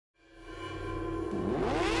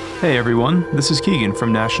Hey everyone, this is Keegan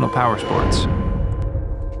from National Powersports.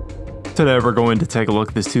 Today we're going to take a look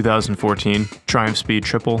at this 2014 Triumph Speed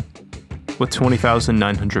Triple with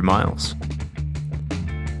 20,900 miles.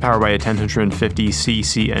 Powered by a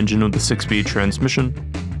 1050cc engine with a 6-speed transmission,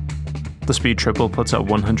 the Speed Triple puts out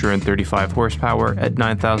 135 horsepower at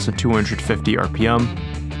 9,250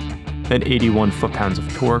 RPM and 81 foot-pounds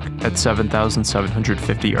of torque at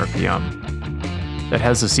 7,750 RPM. It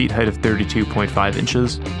has a seat height of 32.5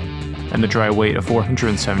 inches and a dry weight of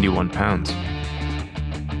 471 pounds.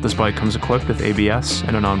 This bike comes equipped with ABS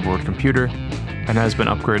and an onboard computer, and has been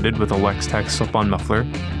upgraded with a Lextech slip-on muffler,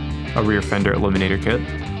 a rear fender eliminator kit,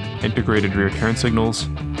 integrated rear turn signals,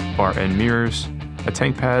 bar end mirrors, a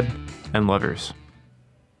tank pad, and levers.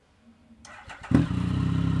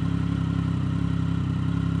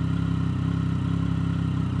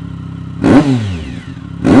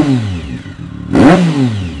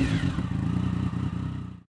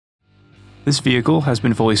 This vehicle has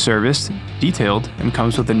been fully serviced, detailed, and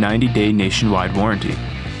comes with a 90-day nationwide warranty.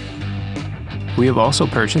 We have also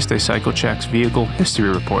purchased a CycleCheck's Vehicle History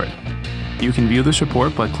Report. You can view this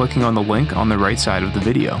report by clicking on the link on the right side of the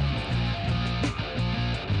video.